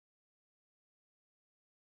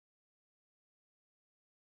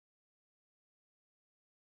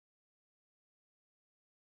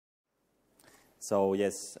So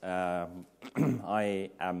yes, I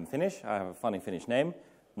am Finnish. I have a funny Finnish name,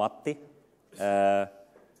 Matti.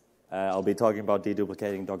 I'll be talking about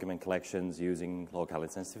deduplicating document collections using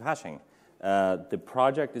locality sensitive hashing. The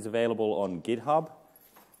project is available on GitHub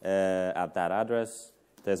at that address.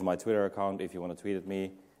 There's my Twitter account. If you want to tweet at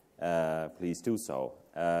me, please do so.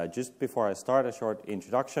 Just before I start, a short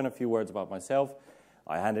introduction, a few words about myself.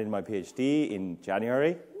 I handed in my PhD in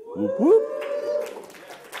January. Whoop, whoop.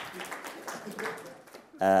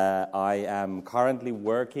 I am currently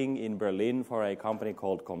working in Berlin for a company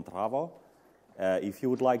called Comtravo. If you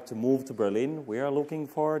would like to move to Berlin, we are looking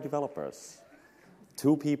for developers.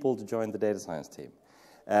 2 people to join the data science team.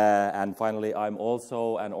 And finally, I'm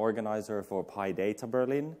also an organizer for PyData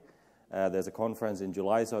Berlin. There's a conference in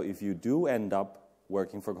July, so if you do end up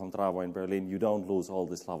working for Comtravo in Berlin, you don't lose all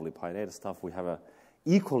this lovely PyData stuff. We have an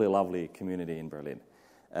equally lovely community in Berlin.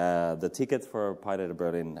 The tickets for PyData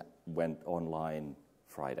Berlin went online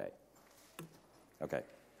Friday. Okay,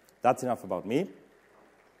 that's enough about me.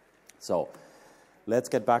 So let's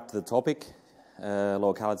get back to the topic,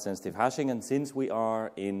 locality sensitive hashing. And since we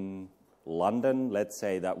are in London, let's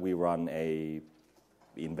say that we run a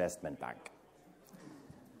investment bank.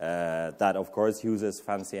 That, of course, uses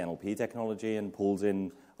fancy NLP technology and pulls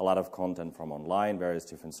in a lot of content from online, various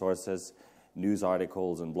different sources, news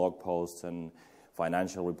articles and blog posts and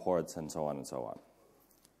financial reports and so on and so on.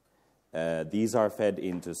 These are fed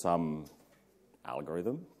into some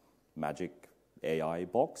algorithm, magic AI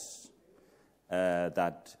box,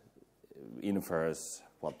 that infers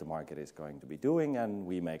what the market is going to be doing, and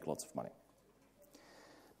we make lots of money.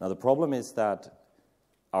 Now, the problem is that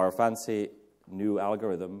our fancy new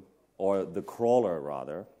algorithm, or the crawler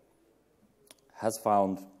rather, has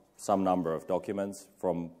found some number of documents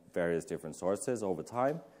from various different sources over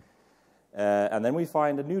time, and then we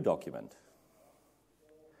find a new document.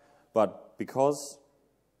 But because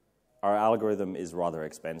our algorithm is rather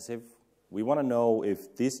expensive, we want to know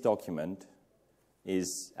if this document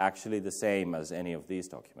is actually the same as any of these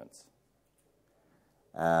documents.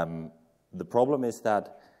 The problem is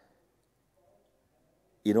that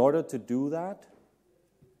in order to do that,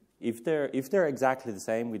 if they're exactly the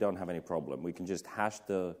same, we don't have any problem. We can just hash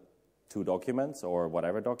the 2 documents or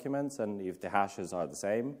whatever documents, and if the hashes are the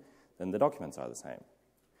same, then the documents are the same.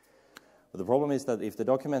 But the problem is that if the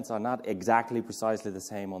documents are not exactly precisely the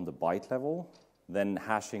same on the byte level, then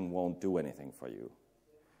hashing won't do anything for you.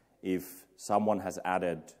 If someone has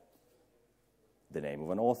added the name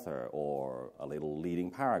of an author or a little leading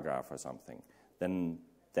paragraph or something, then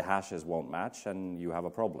the hashes won't match and you have a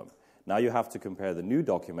problem. Now you have to compare the new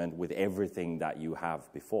document with everything that you have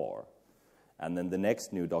before, and then the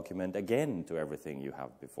next new document again to everything you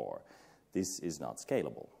have before. This is not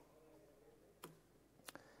scalable.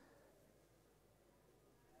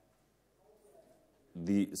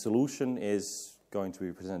 The solution is going to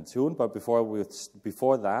be presented soon, but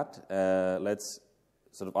before that,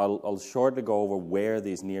 I'll shortly go over where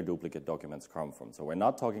these near duplicate documents come from. So we're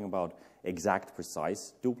not talking about exact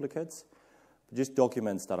precise duplicates, but just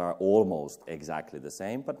documents that are almost exactly the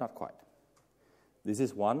same, but not quite. This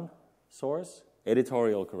is one source,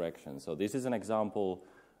 editorial correction. So this is an example,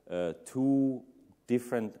 2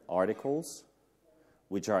 different articles,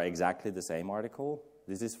 which are exactly the same article.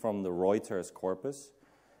 This is from the Reuters corpus.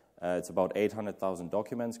 It's about 800,000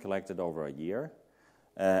 documents collected over a year.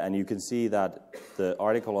 And you can see that the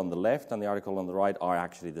article on the left and the article on the right are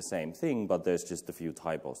actually the same thing, but there's just a few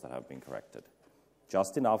typos that have been corrected.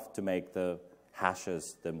 Just enough to make the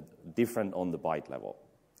hashes them different on the byte level.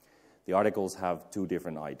 The articles have 2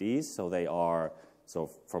 different IDs, so they are,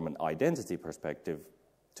 from an identity perspective,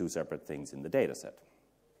 2 separate things in the data set.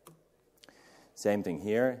 Same thing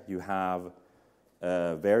here. You have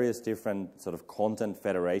various different sort of content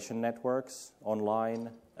federation networks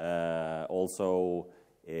online. Also,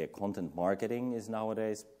 content marketing is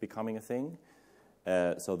nowadays becoming a thing.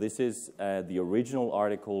 So this is the original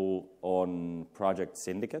article on Project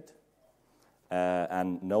Syndicate.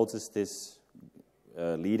 And notice this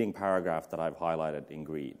leading paragraph that I've highlighted in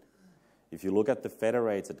green. If you look at the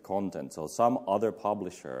federated content, so some other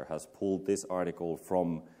publisher has pulled this article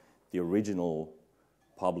from the original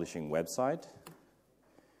publishing website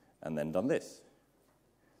and then done this.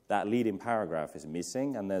 That leading paragraph is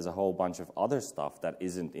missing, and there's a whole bunch of other stuff that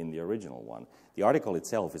isn't in the original one. The article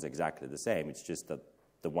itself is exactly the same. It's just that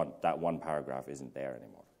that one paragraph isn't there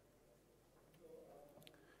anymore.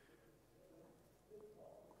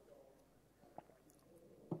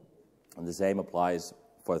 And the same applies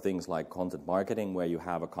for things like content marketing, where you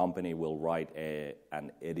have a company will write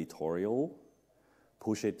an editorial,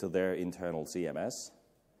 push it to their internal CMS,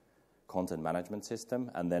 content management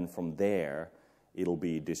system, and then from there it'll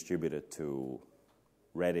be distributed to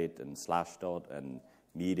Reddit and Slashdot and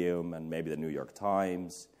Medium and maybe the New York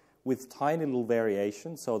Times with tiny little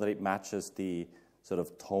variations so that it matches the sort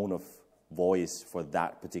of tone of voice for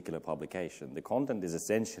that particular publication. The content is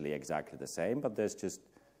essentially exactly the same, but there's just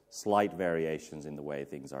slight variations in the way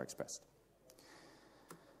things are expressed.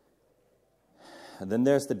 And then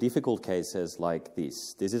there's the difficult cases like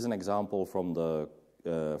this. This is an example from the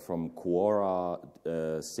from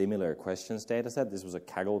Quora similar questions dataset. This was a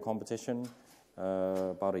Kaggle competition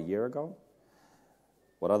about a year ago.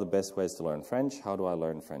 What are the best ways to learn French? How do I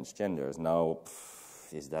learn French genders? Now,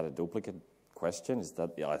 is that a duplicate question? Is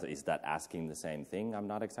that asking the same thing? I'm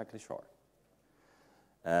not exactly sure.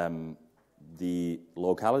 The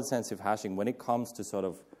locality sensitive hashing, when it comes to sort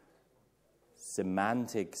of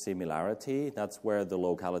semantic similarity, that's where the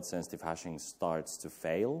locality sensitive hashing starts to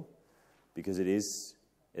fail, because it is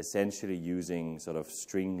essentially using sort of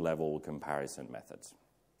string level comparison methods.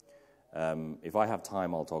 If I have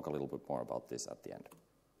time, I'll talk a little bit more about this at the end.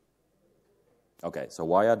 Okay, so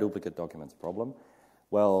why are duplicate documents a problem?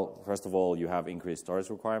 Well, first of all, you have increased storage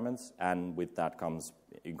requirements, and with that comes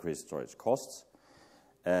increased storage costs.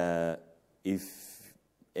 If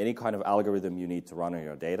any kind of algorithm you need to run on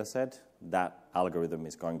your data set, that algorithm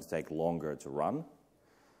is going to take longer to run.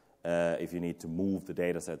 If you need to move the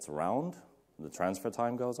data sets around, the transfer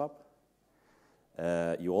time goes up.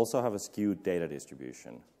 You also have a skewed data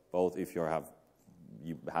distribution, both if you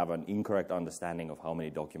have an incorrect understanding of how many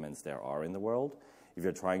documents there are in the world. If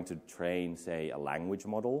you're trying to train, say, a language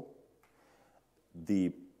model,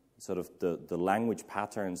 the language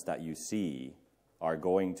patterns that you see are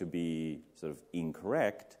going to be sort of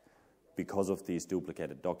incorrect because of these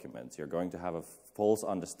duplicated documents. You're going to have a false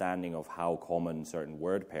understanding of how common certain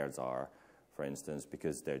word pairs are, for instance,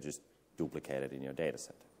 because they're just duplicated in your data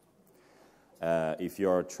set. If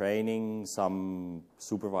you're training some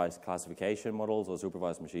supervised classification models or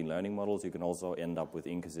supervised machine learning models, you can also end up with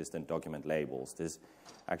inconsistent document labels. This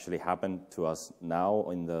actually happened to us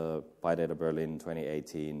now in the PyData Berlin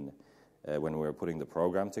 2018 when we were putting the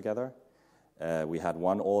program together. We had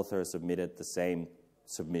one author submitted the same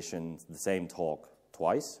submission, the same talk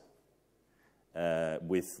twice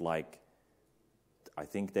with, like, I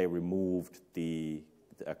think they removed a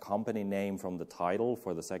company name from the title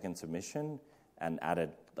for the second submission and added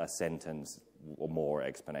a sentence or more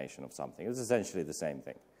explanation of something. It was essentially the same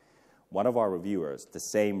thing. One of our reviewers, the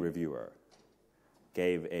same reviewer,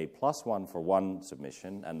 gave a +1 for one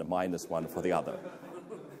submission and a -1 for the other.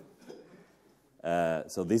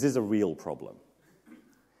 So this is a real problem.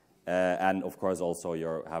 And of course also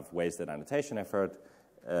you have wasted annotation effort.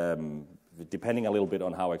 Depending a little bit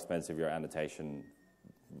on how expensive your annotation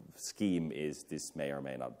scheme is, this may or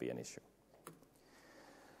may not be an issue.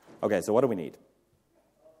 Okay, so what do we need?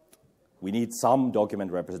 We need some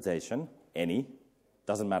document representation, any,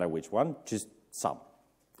 doesn't matter which one, just some.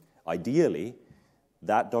 Ideally,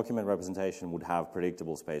 that document representation would have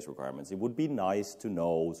predictable space requirements. It would be nice to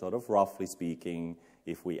know, sort of roughly speaking,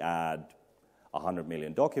 if we add 100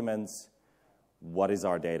 million documents, what is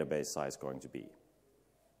our database size going to be,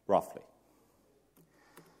 roughly.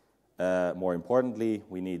 More importantly,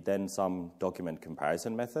 we need then some document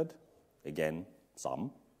comparison method, again,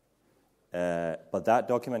 some. But that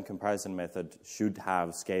document comparison method should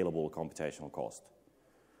have scalable computational cost.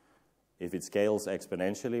 If it scales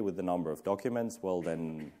exponentially with the number of documents, well,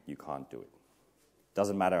 then you can't do it.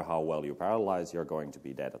 Doesn't matter how well you parallelize, you're going to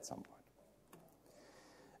be dead at some point.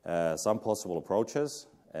 Some possible approaches,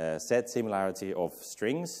 set similarity of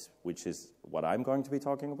strings, which is what I'm going to be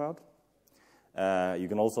talking about. You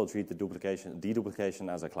can also treat the deduplication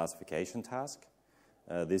as a classification task.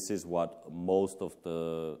 This is what most of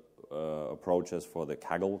the approaches for the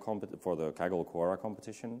Kaggle Quora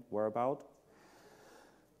competition were about.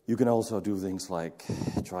 You can also do things like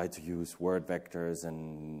try to use word vectors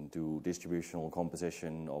and do distributional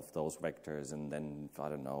composition of those vectors, and then, I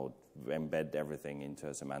don't know, embed everything into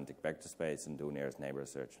a semantic vector space and do nearest neighbor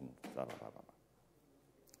search and blah, blah, blah, blah.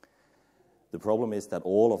 The problem is that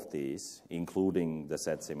all of these, including the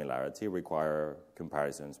set similarity, require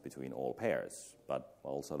comparisons between all pairs. But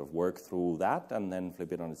I'll sort of work through that and then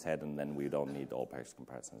flip it on its head, and then we don't need all pairs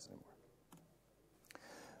comparisons anymore.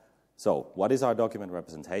 So what is our document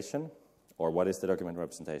representation, or what is the document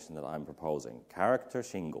representation that I'm proposing? Character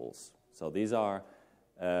shingles. So these are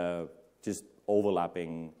just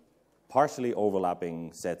overlapping, partially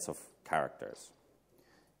overlapping sets of characters.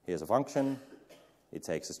 Here's a function. It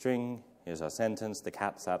takes a string. Here's our sentence. The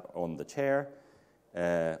cat sat on the chair,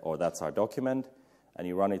 or that's our document. And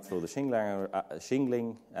you run it through the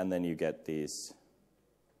shingling, and then you get these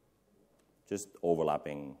just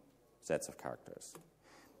overlapping sets of characters.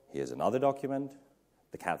 Here's another document.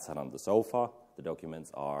 The cat sat on the sofa. The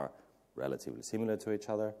documents are relatively similar to each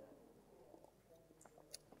other.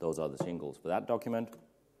 Those are the shingles for that document.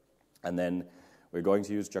 And then we're going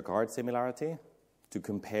to use Jacquard similarity to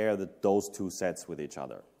compare those two sets with each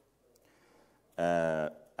other.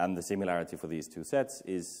 And the similarity for these two sets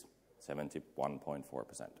is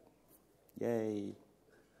 71.4%. Yay.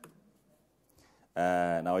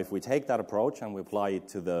 Now, if we take that approach and we apply it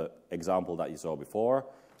to the example that you saw before,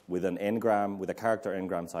 with an n-gram, with a character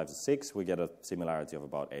n-gram size of 6, we get a similarity of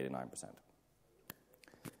about 89%.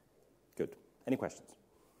 Good. Any questions?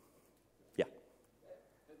 Yeah.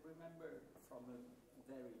 Remember from a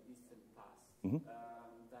very distant past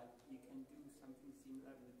that you can do something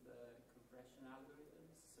similar with compression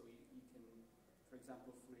algorithms. So you can, for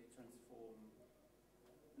example, Fourier transform,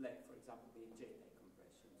 like for example, the JPEG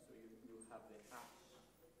compression. So you have the hash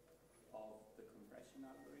of the compression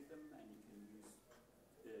algorithm, and you can use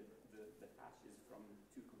the hashes from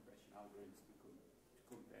two compression algorithms to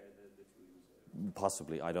compare the two users.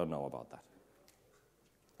 Possibly. I don't know about that.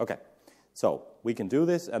 Okay. So we can do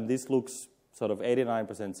this, and this looks sort of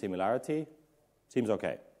 89% similarity. Seems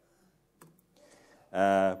okay.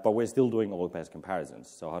 But we're still doing all-pass comparisons.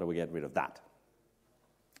 So how do we get rid of that?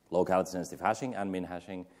 Locality sensitive hashing and min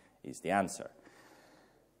hashing is the answer.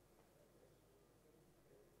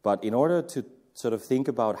 But in order to sort of think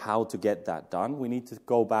about how to get that done, we need to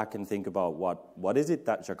go back and think about what is it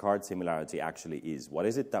that Jacquard similarity actually is? What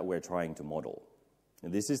is it that we're trying to model?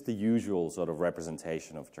 And this is the usual sort of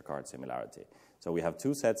representation of Jacquard similarity. So we have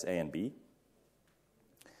two sets, A and B.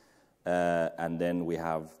 And then we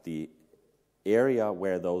have the area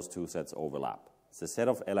where those two sets overlap. It's the set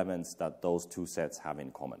of elements that those two sets have in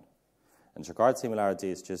common. And Jacquard similarity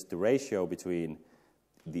is just the ratio between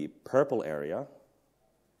the purple area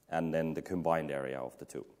and then the combined area of the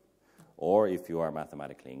two. Or if you are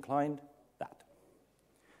mathematically inclined, that.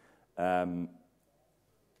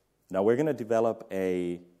 Now we're going to develop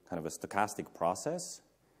a kind of a stochastic process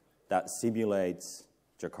that simulates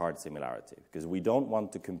Jacquard similarity, because we don't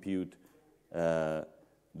want to compute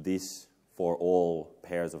this for all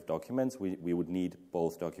pairs of documents. We would need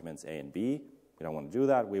both documents A and B. We don't want to do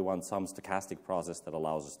that. We want some stochastic process that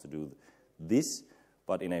allows us to do this,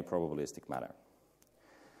 but in a probabilistic manner.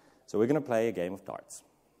 So we're going to play a game of darts.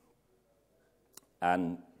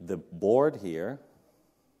 And the board here,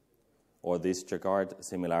 or this Jacquard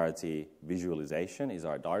similarity visualization, is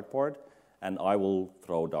our dartboard, and I will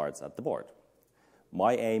throw darts at the board.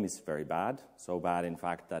 My aim is very bad, so bad in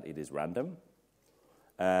fact that it is random.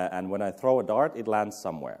 And when I throw a dart, it lands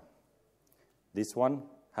somewhere. This one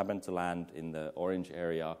happened to land in the orange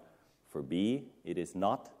area for B. It is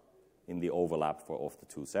not in the overlap of the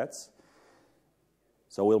two sets.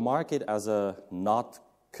 So we'll mark it as a not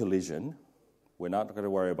collision. We're not going to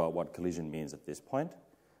worry about what collision means at this point,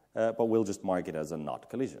 but we'll just mark it as a not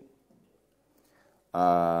collision.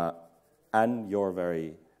 And you're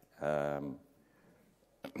very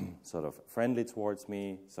sort of friendly towards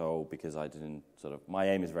me, so because I didn't my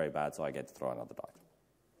aim is very bad, so I get to throw another dart.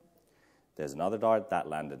 There's another dart that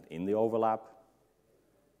landed in the overlap.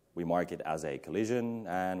 We mark it as a collision,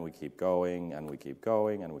 and we keep going, and we keep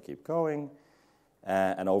going, and we keep going.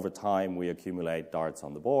 And over time, we accumulate darts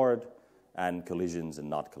on the board, and collisions and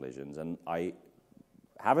not collisions. And I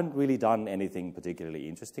haven't really done anything particularly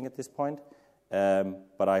interesting at this point,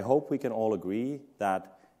 but I hope we can all agree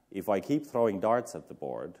that if I keep throwing darts at the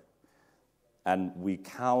board, and we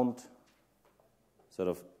count sort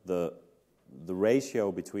of the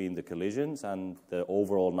ratio between the collisions and the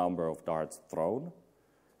overall number of darts thrown,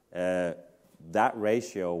 that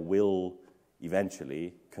ratio will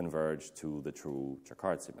eventually converge to the true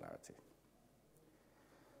Jacquard similarity.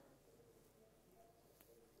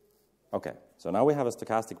 Okay, so now we have a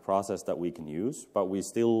stochastic process that we can use, but we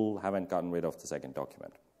still haven't gotten rid of the second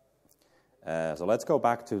document. So let's go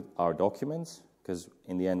back to our documents, because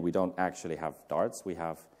in the end we don't actually have darts, we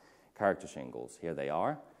have character shingles. Here they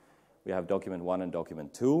are. We have document 1 and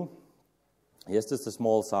document 2. Here's just a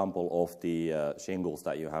small sample of the shingles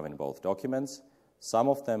that you have in both documents. Some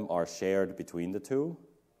of them are shared between the two,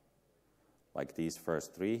 like these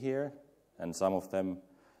first 3 here, and some of them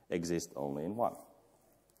exist only in one.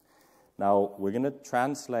 Now, we're going to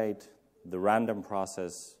translate the random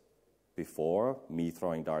process before, me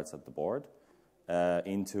throwing darts at the board,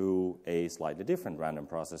 into a slightly different random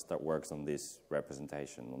process that works on this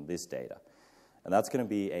representation, on this data. And that's going to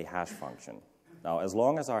be a hash function. Now, as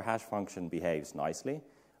long as our hash function behaves nicely,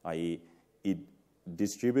 i.e. it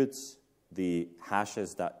distributes the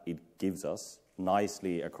hashes that it gives us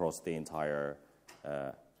nicely across the entire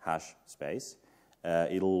hash space,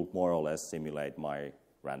 it'll more or less simulate my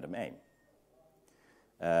random aim.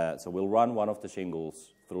 So we'll run one of the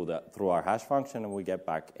shingles through our hash function, and we get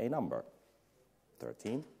back a number,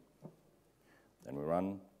 13. Then we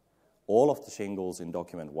run all of the shingles in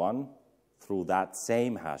document 1 through that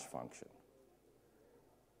same hash function.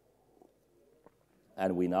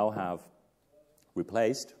 And we now have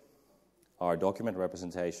replaced our document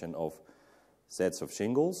representation of sets of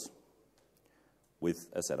shingles with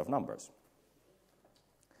a set of numbers.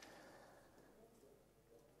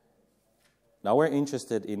 Now we're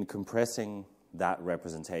interested in compressing that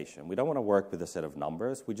representation. We don't want to work with a set of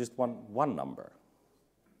numbers. We just want one number.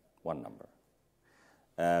 One number.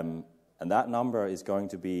 And that number is going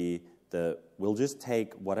to be we'll just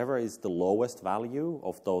take whatever is the lowest value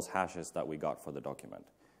of those hashes that we got for the document.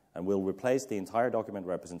 And we'll replace the entire document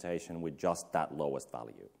representation with just that lowest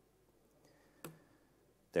value.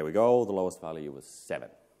 There we go, the lowest value was 7.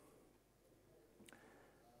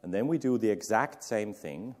 And then we do the exact same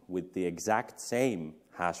thing with the exact same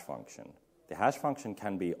hash function. The hash function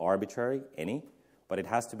can be arbitrary, any, but it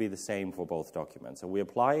has to be the same for both documents. So we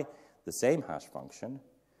apply the same hash function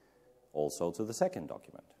also to the second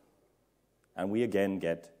document. And we again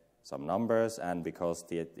get some numbers, and because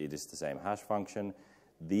it is the same hash function,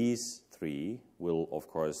 these 3 will, of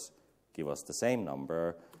course, give us the same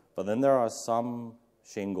number, but then there are some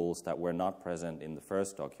shingles that were not present in the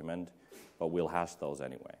first document, but we'll hash those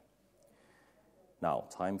anyway. Now,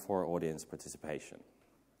 time for audience participation.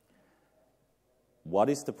 What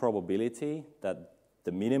is the probability that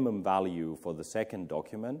the minimum value for the second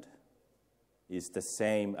document is the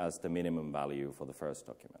same as the minimum value for the first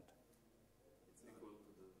document? It's equal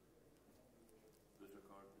to the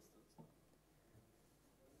Jacquard distance.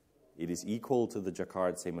 It is equal to the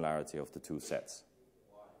Jacquard similarity of the two sets.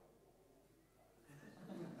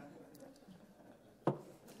 Why?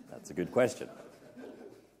 That's a good question.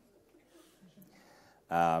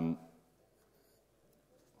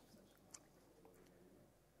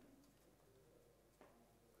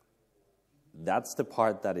 That's the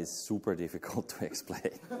part that is super difficult to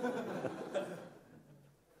explain.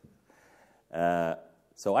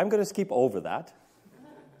 So I'm going to skip over that.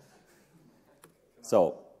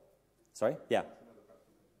 So, sorry? Yeah.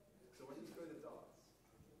 So when you throw the darts,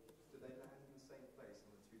 do they land in the same place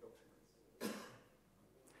on the 2 documents?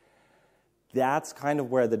 That's kind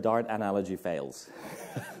of where the dart analogy fails.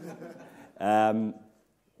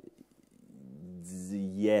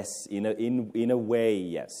 Yes, in a way,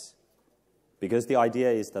 yes. Because the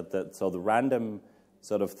idea is that the random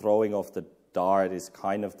sort of throwing of the dart is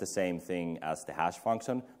kind of the same thing as the hash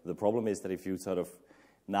function. The problem is that if you sort of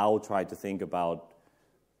now try to think about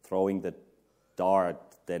throwing the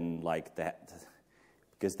dart, then like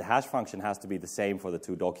because the hash function has to be the same for the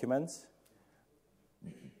 2 documents,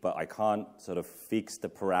 but I can't sort of fix the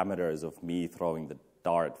parameters of me throwing the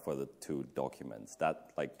dart for the 2 documents.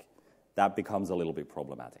 That becomes a little bit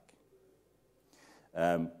problematic.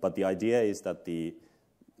 But the idea is that the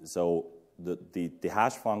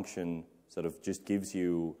hash function sort of just gives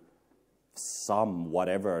you some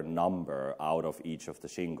whatever number out of each of the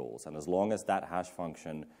shingles, and as long as that hash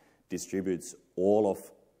function distributes all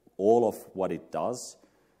of what it does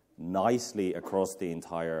nicely across the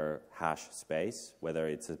entire hash space, whether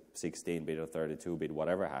it's a 16-bit or 32-bit,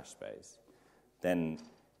 whatever hash space, then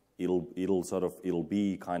it'll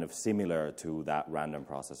be kind of similar to that random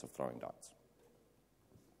process of throwing darts.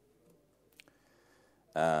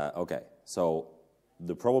 Okay, so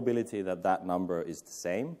the probability that that number is the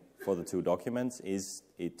same for the 2 documents is,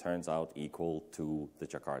 it turns out, equal to the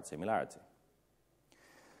Jacquard similarity.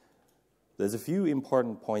 There's a few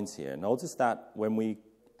important points here. Notice that when we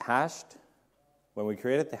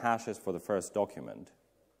created the hashes for the first document,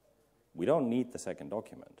 we don't need the second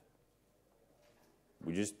document.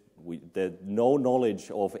 No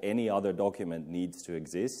knowledge of any other document needs to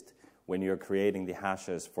exist when you're creating the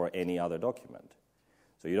hashes for any other document.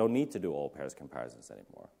 So you don't need to do all pairs comparisons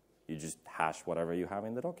anymore. You just hash whatever you have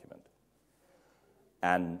in the document.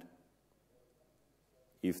 And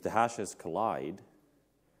if the hashes collide,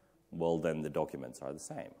 well, then the documents are the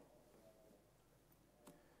same.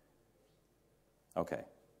 Okay.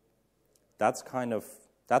 That's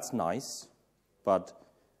nice, but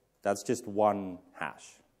that's just one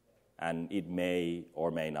hash, and it may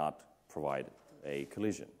or may not provide a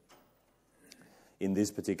collision. In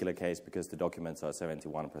this particular case, because the documents are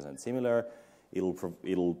 71% similar,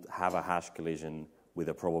 it'll have a hash collision with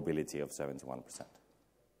a probability of 71%.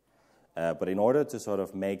 But in order to sort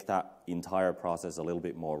of make that entire process a little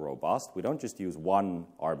bit more robust, we don't just use one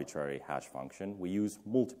arbitrary hash function, we use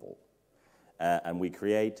multiple. And we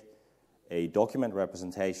create a document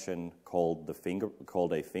representation called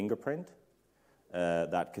a fingerprint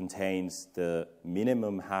that contains the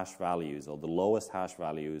minimum hash values or the lowest hash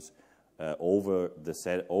values over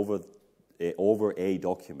a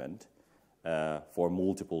document for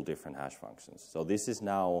multiple different hash functions. So this is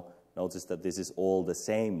now, notice that this is all the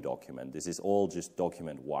same document. This is all just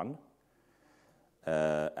document 1.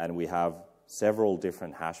 And we have several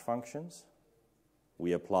different hash functions.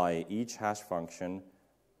 We apply each hash function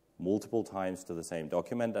multiple times to the same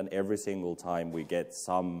document, and every single time we get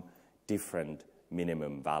some different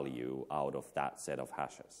minimum value out of that set of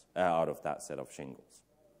hashes, out of that set of shingles.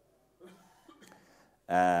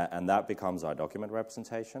 And that becomes our document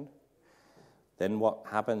representation. Then what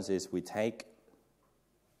happens is we take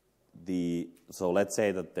so let's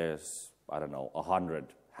say that there's, I don't know,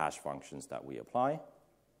 100 hash functions that we apply.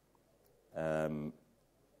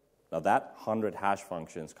 Now that 100 hash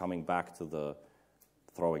functions coming back to the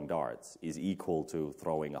throwing darts is equal to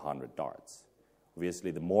throwing 100 darts.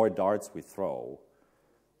 Obviously, the more darts we throw,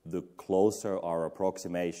 the closer our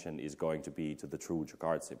approximation is going to be to the true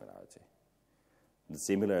Jacquard similarity. The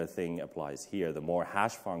similar thing applies here. The more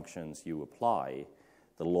hash functions you apply,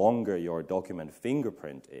 the longer your document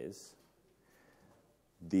fingerprint is,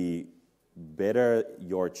 the better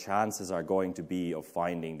your chances are going to be of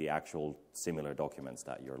finding the actual similar documents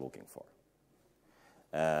that you're looking for.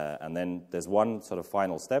 And then there's one sort of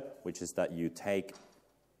final step, which is that you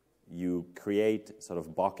create sort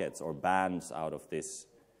of buckets or bands out of this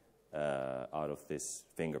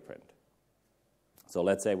fingerprint. So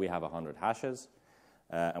let's say we have 100 hashes,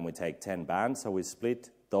 and we take 10 bands. So we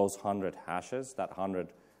split those 100 hashes, that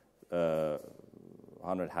 100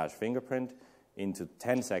 hash fingerprint, into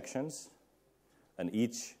 10 sections, and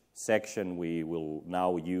each section we will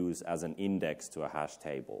now use as an index to a hash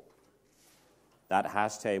table. That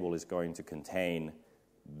hash table is going to contain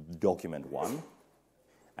document 1,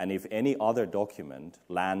 and if any other document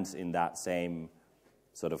lands in that same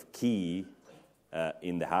sort of key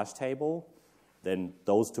in the hash table, then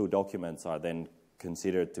those two documents are then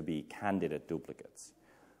considered to be candidate duplicates.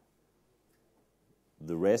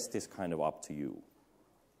 The rest is kind of up to you.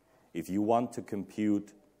 If you want to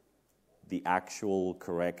compute the actual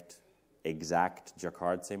correct, exact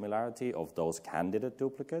Jacquard similarity of those candidate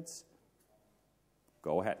duplicates,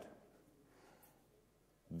 go ahead.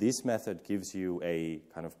 This method gives you a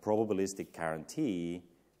kind of probabilistic guarantee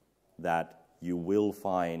that you will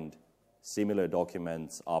find similar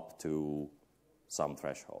documents up to some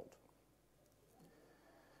threshold.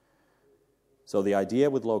 So the idea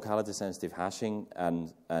with locality sensitive hashing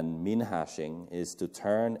and min hashing is to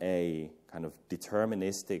turn a kind of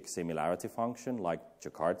deterministic similarity function like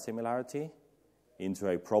Jacquard similarity into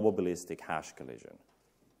a probabilistic hash collision.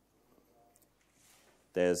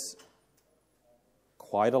 There's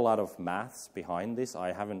quite a lot of maths behind this.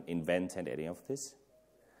 I haven't invented any of this.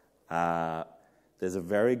 There's a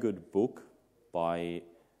very good book by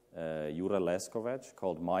Jure Leskovec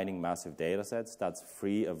called Mining Massive Datasets that's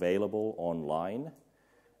free, available online.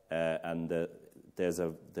 And there's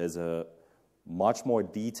a much more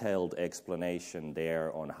detailed explanation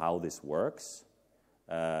there on how this works,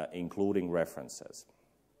 including references.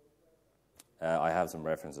 I have some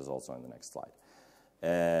references also in the next slide.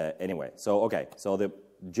 Anyway, so the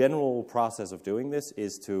general process of doing this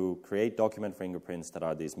is to create document fingerprints that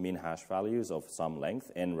are these min hash values of some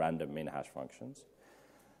length, n random min hash functions.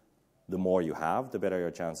 The more you have, the better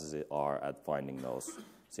your chances are at finding those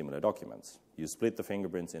similar documents. You split the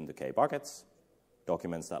fingerprints into k buckets.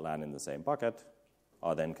 Documents that land in the same bucket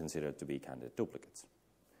are then considered to be candidate duplicates.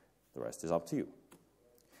 The rest is up to you.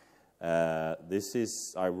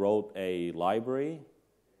 I wrote a library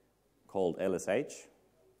called LSH,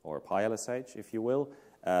 or PyLSH, if you will.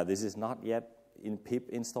 This is not yet in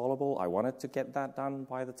pip installable. I wanted to get that done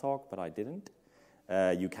by the talk, but I didn't.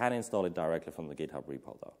 You can install it directly from the GitHub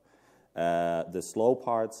repo, though. The slow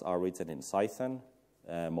parts are written in Python.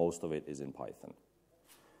 Most of it is in Python.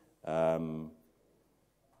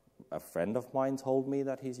 A friend of mine told me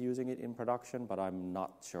that he's using it in production, but I'm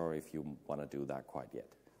not sure if you want to do that quite yet.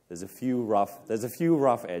 There's a few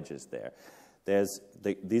rough edges there.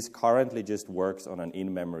 This currently just works on an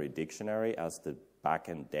in-memory dictionary as the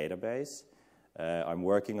backend database. I'm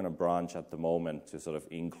working on a branch at the moment to sort of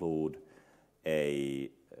include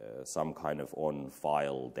some kind of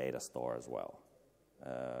on-file data store as well.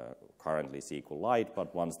 Currently SQLite,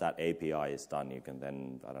 but once that API is done, you can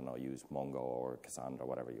then, I don't know, use Mongo or Cassandra,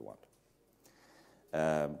 whatever you want.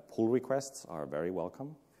 Pull requests are very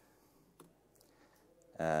welcome.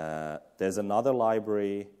 There's another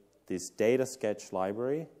library, this data sketch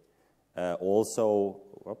library.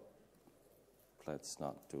 Let's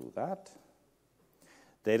not do that.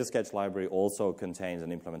 Data Sketch library also contains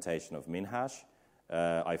an implementation of MinHash.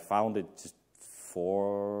 I found it just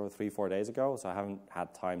 3-4 days ago, so I haven't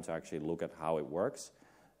had time to actually look at how it works.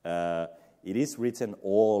 It is written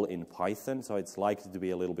all in Python, so it's likely to be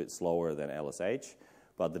a little bit slower than LSH,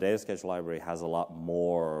 but the Data Sketch library has a lot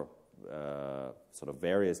more sort of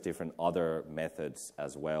various different other methods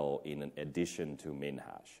as well in addition to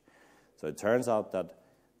MinHash. So it turns out that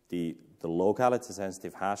the locality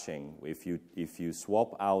sensitive hashing, if you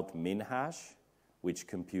swap out MinHash, which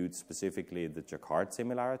computes specifically the Jacquard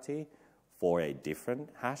similarity, for a different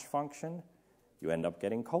hash function, you end up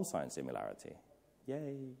getting cosine similarity.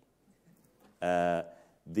 Yay!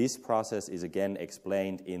 This process is again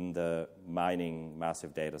explained in the Mining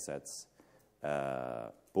Massive Datasets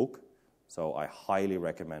book, so I highly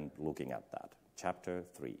recommend looking at that. Chapter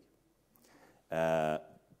 3.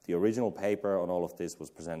 The original paper on all of this was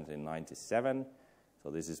presented in '97, so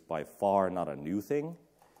this is by far not a new thing.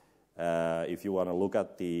 If you want to look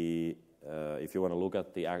at the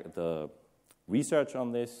research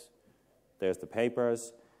on this, there's the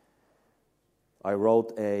papers. I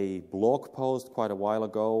wrote a blog post quite a while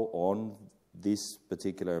ago on this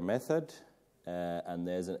particular method, and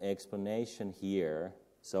there's an explanation here.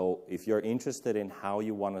 So if you're interested in how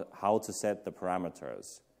to set the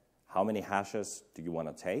parameters, how many hashes do you want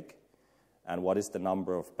to take, and what is the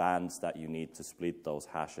number of bands that you need to split those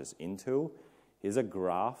hashes into, here's a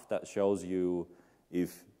graph that shows you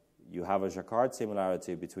if you have a Jacquard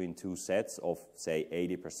similarity between two sets of, say,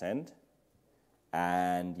 80%,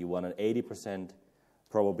 and you want an 80%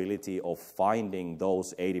 probability of finding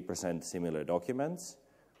those 80% similar documents,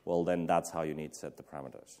 well, then that's how you need to set the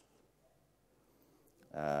parameters.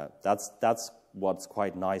 That's what's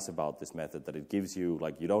quite nice about this method, that it gives you,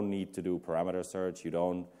 like, you don't need to do parameter search, you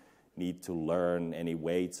don't need to learn any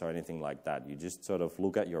weights or anything like that. You just sort of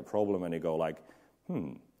look at your problem and you go like,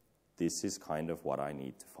 this is kind of what I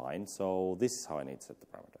need to find, so this is how I need to set the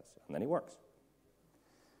parameters, and then it works.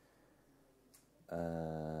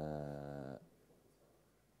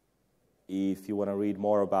 If you want to read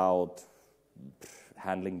more about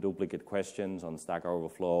handling duplicate questions on Stack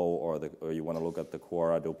Overflow, or you want to look at the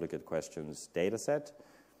Quora duplicate questions dataset,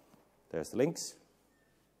 there's the links.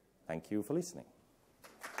 Thank you for listening.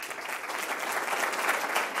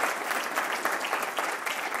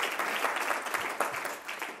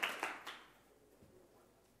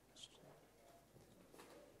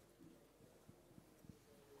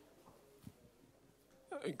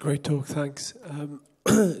 Great talk, thanks.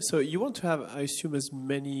 So you want to have, I assume, as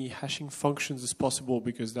many hashing functions as possible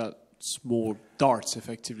because that's more darts,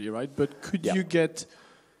 effectively, right? But could you get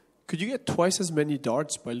twice as many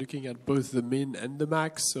darts by looking at both the min and the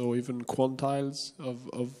max, or even quantiles of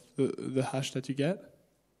the hash that you get?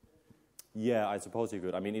 Yeah, I suppose you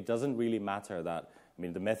could. I mean, it doesn't really matter that. I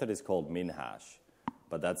mean, the method is called min hash,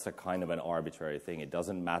 but that's a kind of an arbitrary thing. It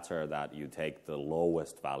doesn't matter that you take the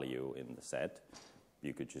lowest value in the set.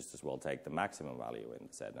 You could just as well take the maximum value in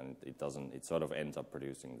the set, and it doesn't. It sort of ends up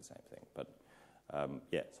producing the same thing. But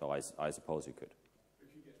yeah, so I suppose you could. Could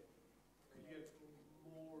you get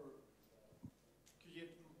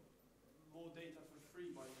more data for free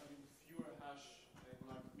by having fewer hash and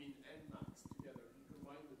like min and max together? You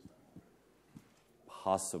combine the two.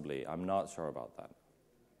 Possibly, I'm not sure about that.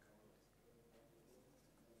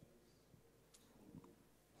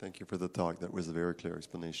 Thank you for the talk. That was a very clear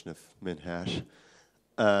explanation of min hash.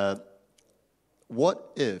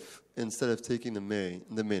 What if, instead of taking the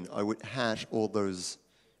min, I would hash all those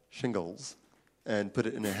shingles and put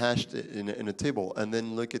it in a hash in a table, and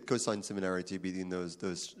then look at cosine similarity between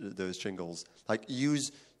those shingles? Like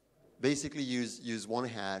basically use one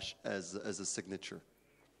hash as a signature.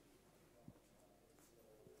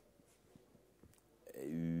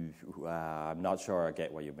 I'm not sure I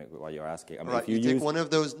get what you're asking. I mean, right, if you take one of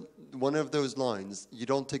those lines. You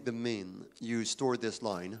don't take the min. You store this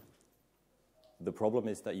line. The problem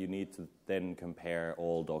is that you need to then compare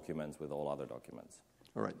all documents with all other documents.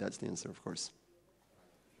 All right, that's the answer, of course.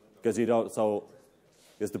 Because you don't. So,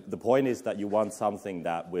 because the point is that you want something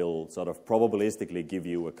that will sort of probabilistically give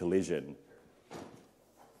you a collision.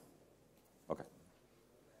 Okay.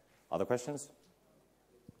 Other questions?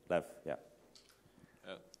 Lev, yeah.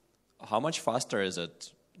 How much faster is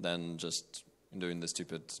it than just doing the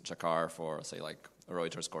stupid Jacquard for, say, like a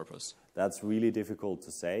Reuters corpus? That's really difficult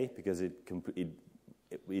to say because it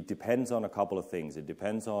depends on a couple of things. It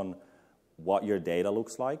depends on what your data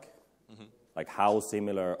looks like, like how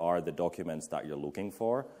similar are the documents that you're looking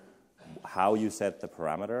for, how you set the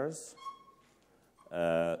parameters.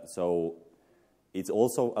 So it's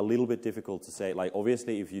also a little bit difficult to say. Like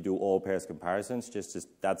obviously, if you do all pairs comparisons, just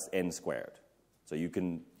that's n squared. So you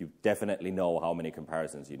definitely know how many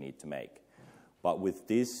comparisons you need to make. But with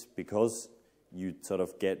this, because you sort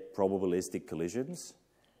of get probabilistic collisions,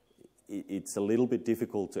 it's a little bit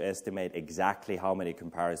difficult to estimate exactly how many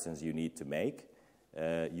comparisons you need to make.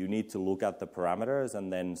 You need to look at the parameters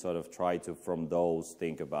and then sort of try to, from those,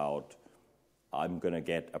 think about, I'm going to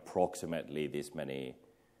get approximately this many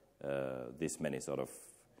sort of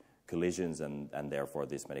collisions and therefore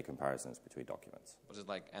this many comparisons between documents. Was it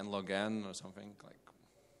like n log n or something? Like.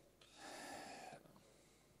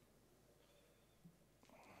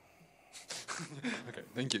 Okay,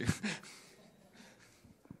 thank you.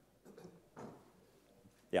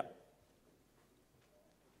 Yeah.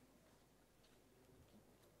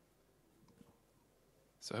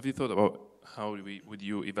 So have you thought about how would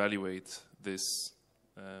you evaluate this,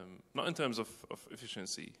 not in terms of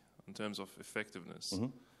efficiency, in terms of effectiveness? Mm-hmm.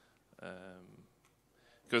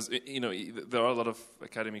 Because there are a lot of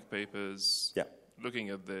academic papers Yeah. looking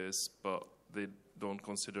at this, but they don't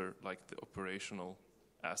consider like the operational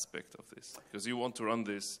aspect of this. Because you want to run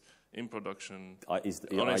this in production on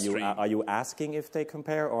a stream. Are you asking if they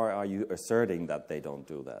compare, or are you asserting that they don't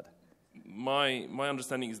do that? My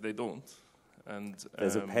understanding is they don't. And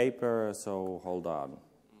there's a paper, so hold on.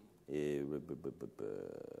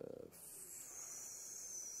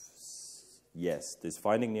 Yes, this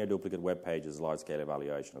finding near duplicate web pages large-scale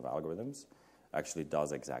evaluation of algorithms actually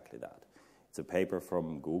does exactly that. It's a paper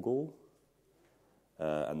from Google,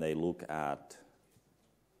 and they look at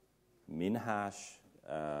min-hash,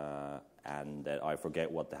 and I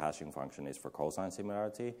forget what the hashing function is for cosine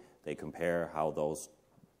similarity. They compare how those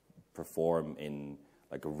perform in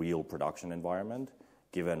like a real production environment,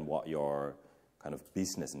 given what your kind of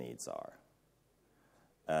business needs are.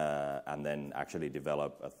 And then actually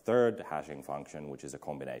develop a third hashing function, which is a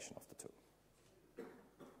combination of the two.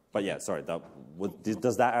 But yeah, sorry,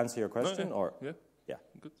 does that answer your question? No, yeah. Or yeah. Yeah.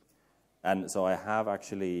 Good. And so I have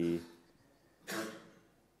actually,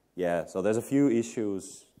 yeah, so there's a few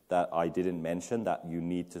issues that I didn't mention that you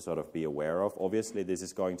need to sort of be aware of. Obviously, this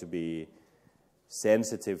is going to be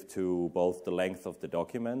sensitive to both the length of the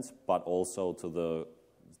documents, but also to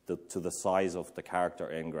the size of the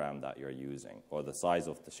character engram that you're using, or the size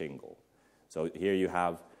of the shingle. So here you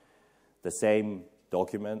have the same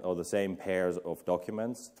document, or the same pairs of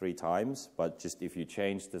documents 3 times, but just if you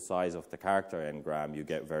change the size of the character engram, you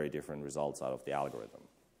get very different results out of the algorithm.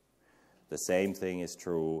 The same thing is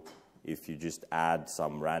true if you just add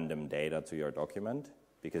some random data to your document,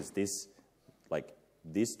 because these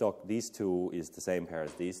two is the same pair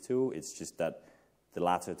as these two. It's just that the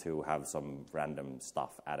latter two have some random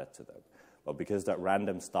stuff added to them. But because that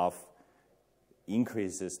random stuff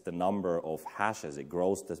increases the number of hashes, it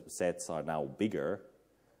grows, the sets are now bigger,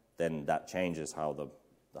 then that changes how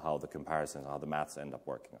the comparisons, how the maths end up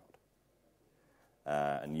working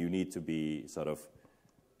out. And you need to be sort of,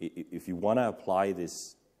 if you want to apply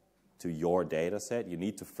this to your data set, you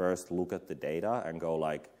need to first look at the data and go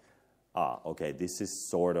like, okay, this is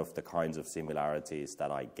sort of the kinds of similarities that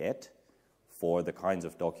I get for the kinds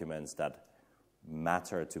of documents that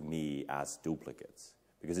matter to me as duplicates.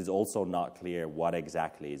 Because it's also not clear what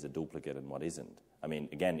exactly is a duplicate and what isn't. I mean,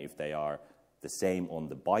 again, if they are the same on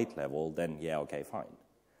the byte level, then yeah, okay, fine.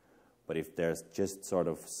 But if they're just sort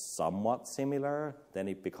of somewhat similar, then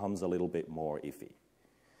it becomes a little bit more iffy.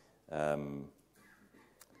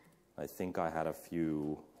 I think I had a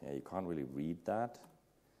few, yeah, you can't really read that.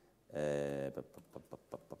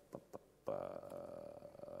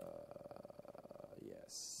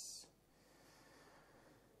 Yes.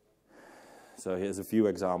 So here's a few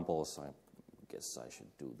examples. I guess I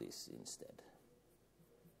should do this instead.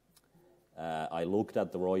 I looked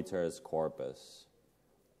at the Reuters corpus,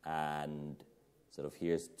 and sort of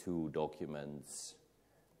here's 2 documents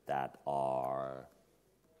that are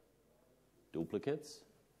duplicates.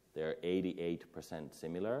 They're 88%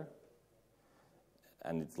 similar.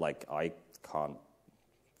 And it's like I can't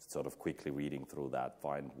sort of quickly reading through that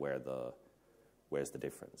find where's the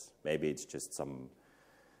difference. Maybe it's just some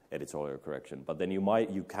editorial correction. But then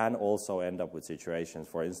you can also end up with situations,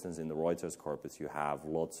 for instance, in the Reuters corpus, you have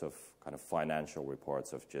lots of kind of financial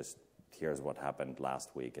reports of just here's what happened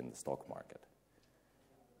last week in the stock market.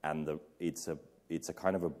 And it's a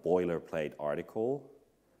kind of a boilerplate article,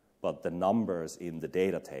 but the numbers in the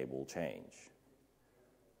data table change.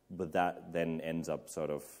 But that then ends up sort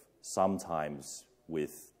of sometimes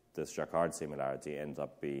with the Jacquard similarity ends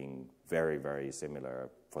up being very, very similar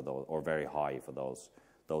for those, or very high for those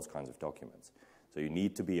kinds of documents. So you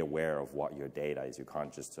need to be aware of what your data is. You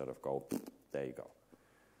can't just sort of go, there you go.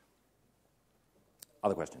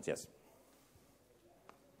 Other questions? Yes.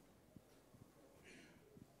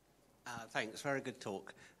 Thanks, very good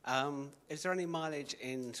talk. Is there any mileage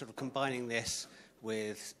in sort of combining this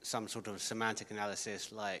with some sort of semantic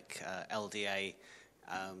analysis like LDA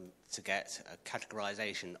to get a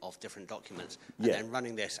categorization of different documents, and then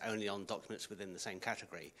running this only on documents within the same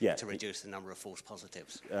category to reduce the number of false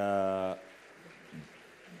positives?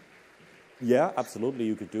 Yeah, absolutely,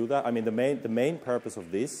 you could do that. I mean, the main purpose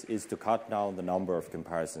of this is to cut down the number of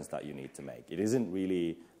comparisons that you need to make. It isn't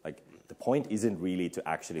really, like, the point isn't really to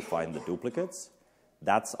actually find the duplicates.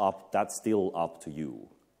 That's still up to you.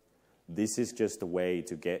 This is just a way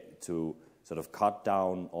to get to sort of cut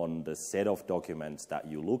down on the set of documents that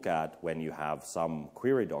you look at when you have some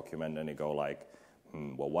query document and you go like,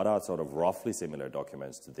 well, what are sort of roughly similar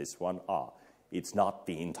documents to this one? It's not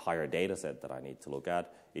the entire data set that I need to look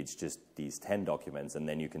at. It's just these 10 documents, and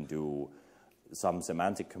then you can do some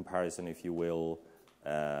semantic comparison, if you will.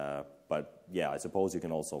 But yeah, I suppose you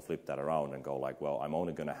can also flip that around and go like, well, I'm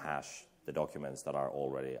only going to hash the documents that are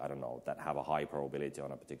already, I don't know, that have a high probability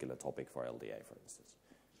on a particular topic for LDA, for instance.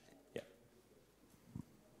 Yeah.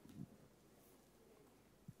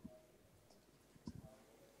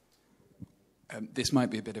 This might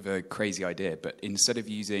be a bit of a crazy idea, but instead of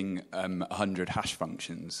using 100 hash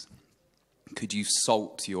functions, could you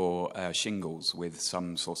salt your shingles with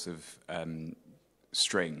some sort of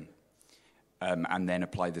string and then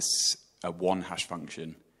apply this one hash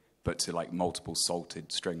function, but to like multiple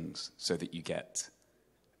salted strings so that you get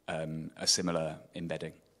a similar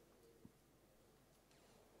embedding?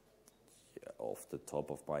 Yeah, off the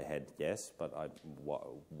top of my head, yes, but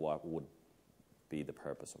what would be the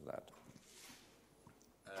purpose of that?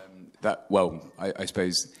 I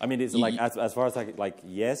suppose. I mean, it's like as far as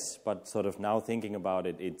yes, but sort of now thinking about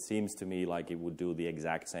it, it seems to me like it would do the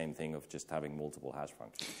exact same thing of just having multiple hash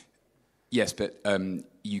functions. Yes, but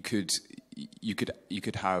you could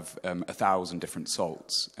have 1,000 different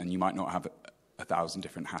salts, and you might not have 1,000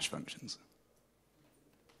 different hash functions.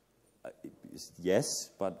 Yes,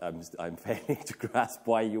 but I'm failing to grasp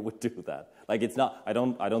why you would do that. Like, it's not. I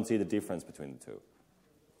don't see the difference between the two.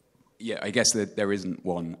 Yeah, I guess that there isn't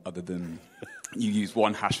one other than you use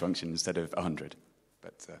one hash function instead of 100.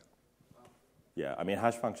 But yeah, I mean,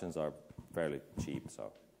 hash functions are fairly cheap,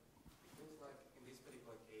 so. Looks like in this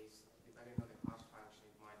particular case, depending on the hash function,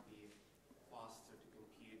 it might be faster to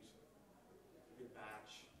compute the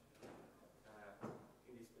batch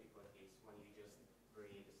in this particular case when you just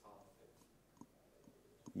create a salt of it.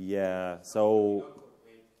 Yeah, so.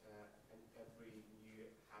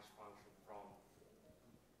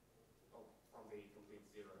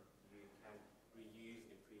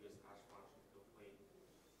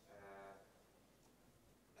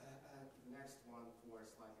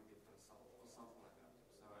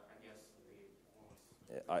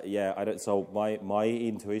 So my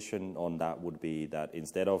intuition on that would be that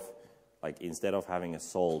instead of having a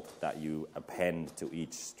salt that you append to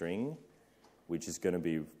each string, which is going to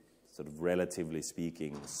be sort of relatively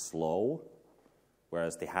speaking slow,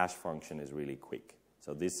 whereas the hash function is really quick.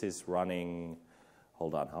 So this is running,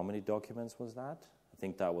 hold on, how many documents was that? I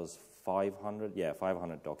think that was 500,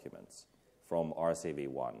 500 documents from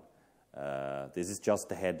RCV1. This is just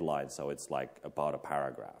the headline, so it's like about a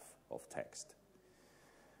paragraph of text.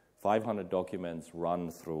 500 documents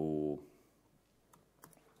run through.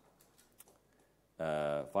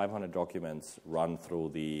 500 documents run through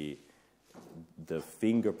the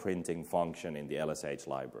fingerprinting function in the LSH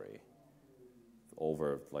library.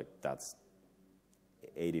 Over that's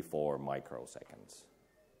 84 microseconds.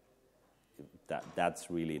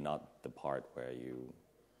 That's really not the part where you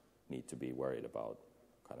need to be worried about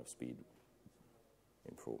kind of speed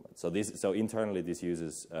improvement. So internally this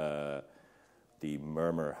uses the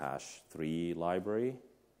murmur hash 3 library,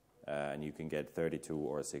 and you can get 32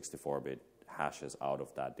 or 64-bit hashes out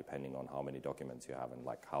of that depending on how many documents you have and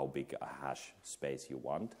like how big a hash space you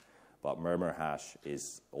want. But murmur hash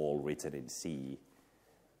is all written in C,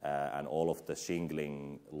 and all of the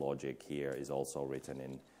shingling logic here is also written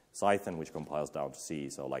in Python, which compiles down to C.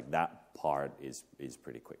 So like that part is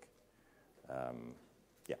pretty quick.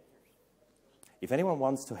 Yeah. If anyone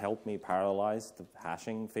wants to help me parallelize the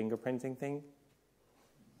hashing fingerprinting thing.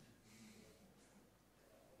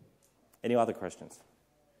 Any other questions?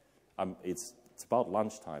 It's about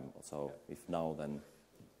lunchtime, so if no, then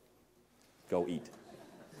go eat.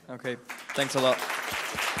 Okay, thanks a lot.